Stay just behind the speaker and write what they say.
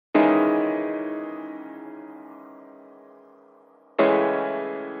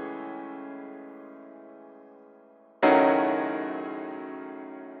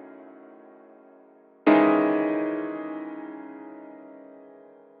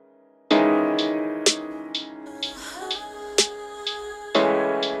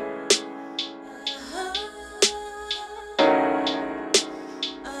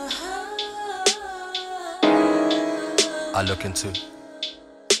I look into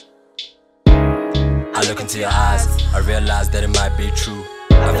your eyes, I realize that it might be true.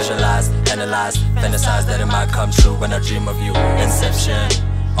 I visualize, analyze, fantasize that it might come true when I dream of you. Inception,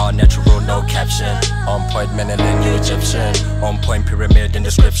 all natural, no caption. On point, Menelin, you Egyptian. On point, pyramid in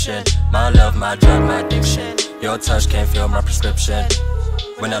description. My love, my drug, my addiction. Your touch can't fill my prescription.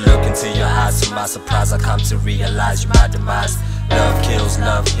 When I look into your eyes, to my surprise, I come to realize you my demise. Love kills,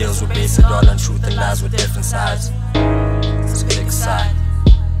 love heals. We base it all on truth and lies with different sides. It's a big side,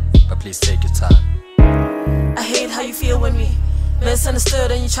 but please take your time. I hate how you feel when we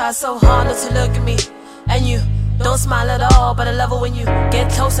misunderstood and you try so hard not to look at me. And you don't smile at all, but I love it when you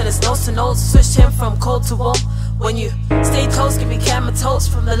get close and it's nose to nose. Switched him from cold to warm. When you stay close, give me comatose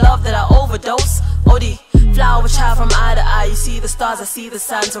from the love that I overdose. OD, flower child from eye to eye. You see the stars, I see the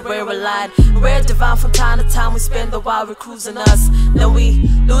signs, and we're aligned. We're divine from time to time. We spend the while we're cruising us. Then we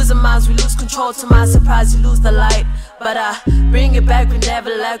lose our minds, we lose control. To my surprise, you lose the light. But I bring it back, we never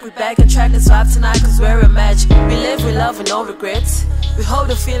lack. We back on track, let's vibe tonight, cause we're a match. We live, we love with no regrets. We hold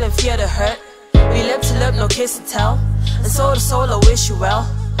the feeling, fear the hurt. We lip to lip, no kiss and tell. And soul to soul, I wish you well.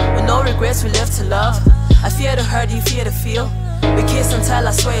 With no regrets, we live to love. I fear the hurt, you fear to feel. We kiss and tell,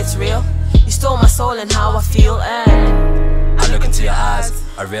 I swear it's real. You stole my soul and how I feel. And I look into your eyes,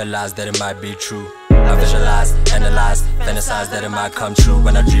 I realize that it might be true. I visualize, analyze, fantasize that it might come true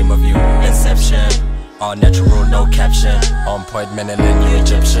when I dream of you. Inception, all natural, no caption. On point, Menelin, you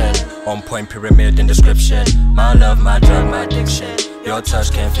Egyptian. On point, pyramid in description. My love, my drug, my addiction. Your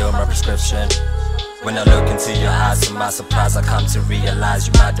touch can't fill my prescription. When I look into your eyes, to my surprise, I come to realize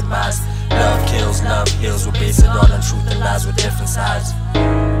you my demise. Love kills, love heals. We base it all on truth and lies with different sides.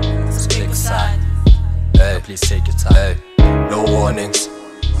 It's a big side, hey, please take your time. Hey, no warnings,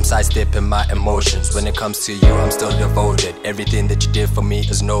 I'm sidestepping my emotions. When it comes to you, I'm still devoted. Everything that you did for me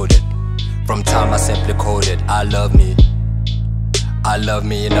is noted. From time I simply quoted, I love me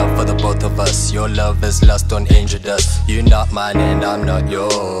enough for the both of us. Your love is lust on angel dust. You're not mine and I'm not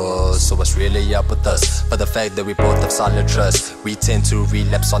yours. So what's really up with us? For the fact that we both have solid trust, we tend to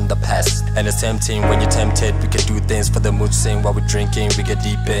relapse on the past. And it's tempting when you're tempted. We can do things for the mood swing while we're drinking. We get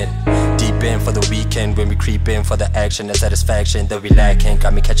deep in for the weekend. When we creep in for the action and satisfaction that we lacking.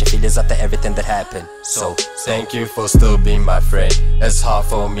 Got me catching feelings after everything that happened. So thank you for still being my friend. It's hard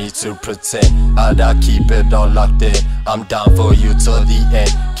for me to pretend I'd keep it all locked in. I'm down for you till the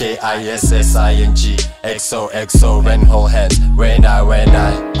end. KISSING XOXO and hold hands. When I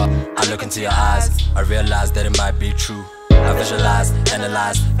look into your eyes, I realize that it might be true. I visualize,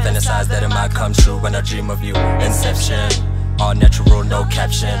 analyze, fantasize that it might come true when I dream of you. Inception, all natural, no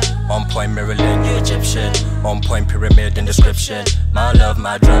caption. On point, Marilyn, you Egyptian. On point, pyramid in description. My love,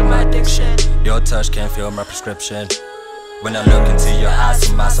 my drug, my addiction. Your touch can't fill my prescription. When I look into your eyes,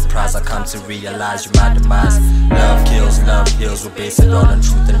 to my surprise, I come to realize you my demise. Love kills, love heals. We base it all on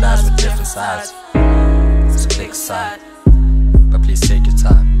truth and lies with different sides. It's a big side, but please take your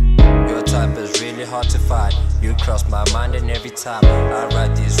time. Your type is really hard to find. You cross my mind and every time I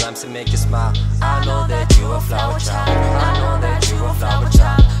write these rhymes to make you smile. I know that you a flower child. I know that you a flower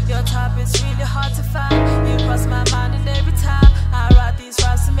child. your type is really hard to find. You cross my mind and every time I write these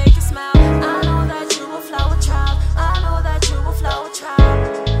rhymes to make you smile. I know that you a flower child. I know that you a flower child.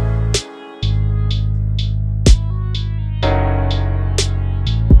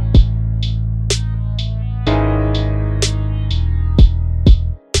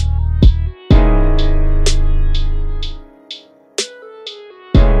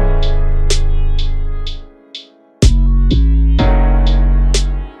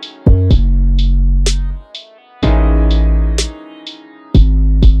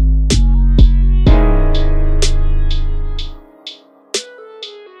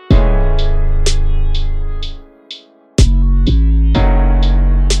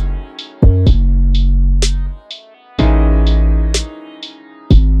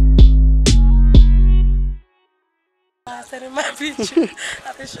 That in my picture.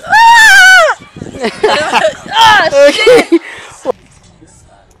 Shit!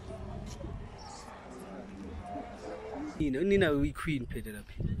 Nina we queen paid it up.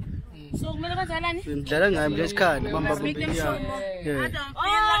 So I'm just kind of oh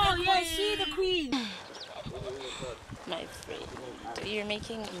yeah, she the queen. My friend, you're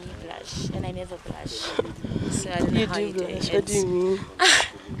making me blush, and I never blush. So I don't know how you do it. What do you mean?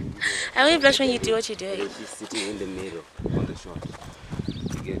 I only blush when you do what you're doing. She's sitting in the middle on the shot.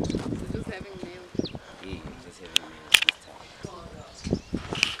 You get just having nails. Yeah, just having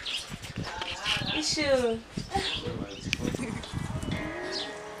nails. Issue.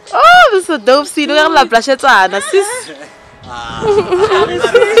 Oh, this is a dope scene. Look at the blush. It's on.